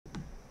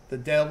the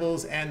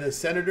Devils and the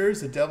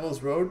Senators. The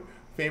Devils road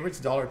favorites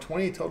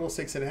 $1.20, total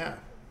 6.5.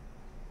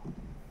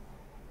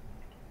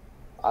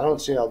 I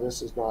don't see how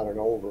this is not an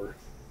over.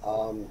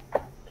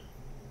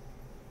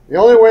 The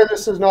only way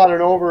this is not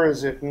an over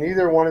is if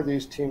neither one of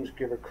these teams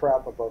give a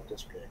crap about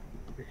this game,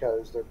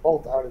 because they're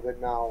both out of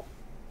it now.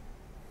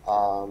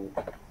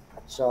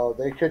 So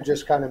they could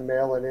just kind of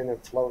mail it in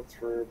and float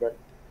through. But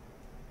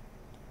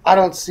I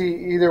don't see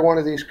either one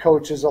of these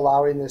coaches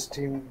allowing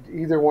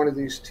either one of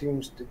these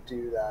teams to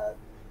do that.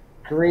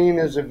 Green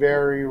is a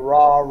very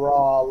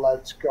raw,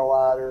 let's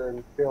go at her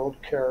and build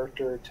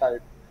character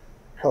type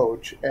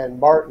coach. And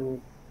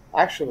Martin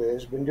actually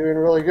has been doing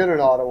really good in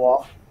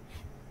Ottawa.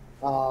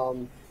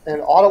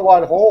 And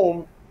Ottawa at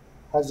home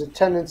has a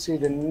tendency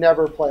to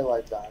never play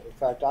like that. In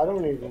fact, I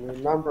don't even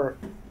remember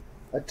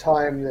a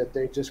time that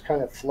they just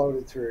kind of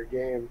floated through a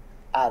game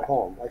at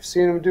home. I've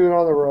seen them do it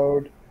on the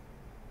road,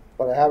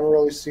 but I haven't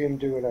really seen them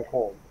do it at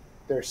home.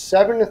 They're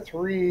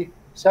 7-3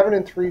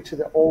 to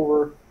the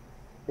over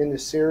in the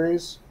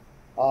series.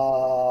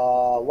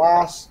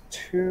 Last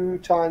 2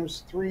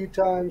 times, 3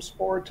 times,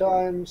 4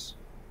 times,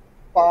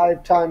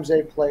 5 times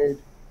they played.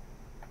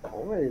 I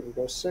might even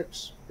go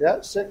 6.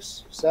 Yeah,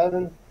 6,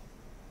 7,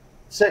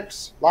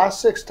 6.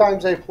 Last 6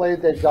 times they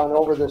played, they've gone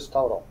over this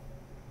total.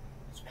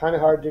 It's kind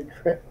of hard to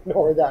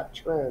ignore that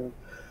trend.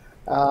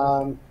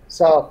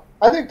 So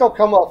I think they'll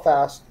come out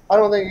fast. I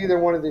don't think either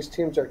one of these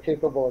teams are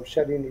capable of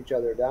shutting each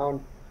other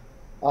down.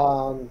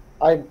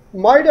 I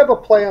might have a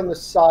play on the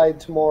side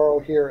tomorrow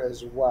here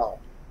as well.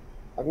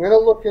 I'm going to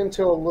look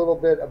into a little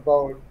bit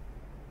about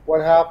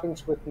what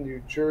happens with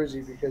New Jersey,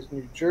 because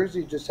New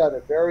Jersey just had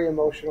a very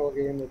emotional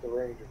game with the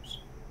Rangers.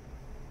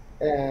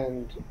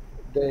 And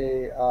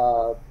they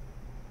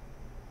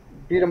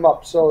beat them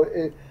up. So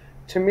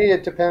to me,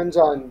 it depends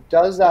on,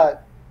 does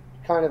that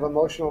kind of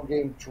emotional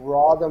game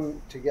draw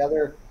them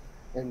together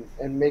and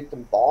make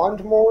them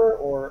bond more,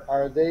 or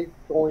are they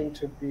going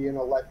to be in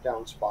a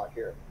letdown spot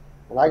here?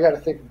 And I got to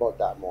think about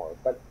that more.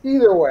 But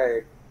either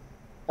way,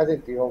 I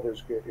think the over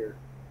is good here.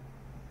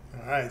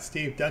 All right,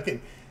 Steve,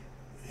 Duncan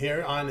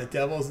here on the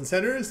Devils and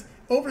Senators.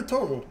 Over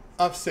total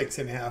of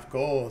 6.5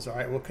 goals. All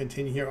right, we'll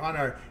continue here on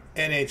our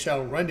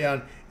NHL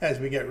rundown as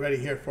we get ready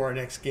here for our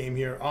next game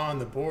here on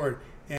the board.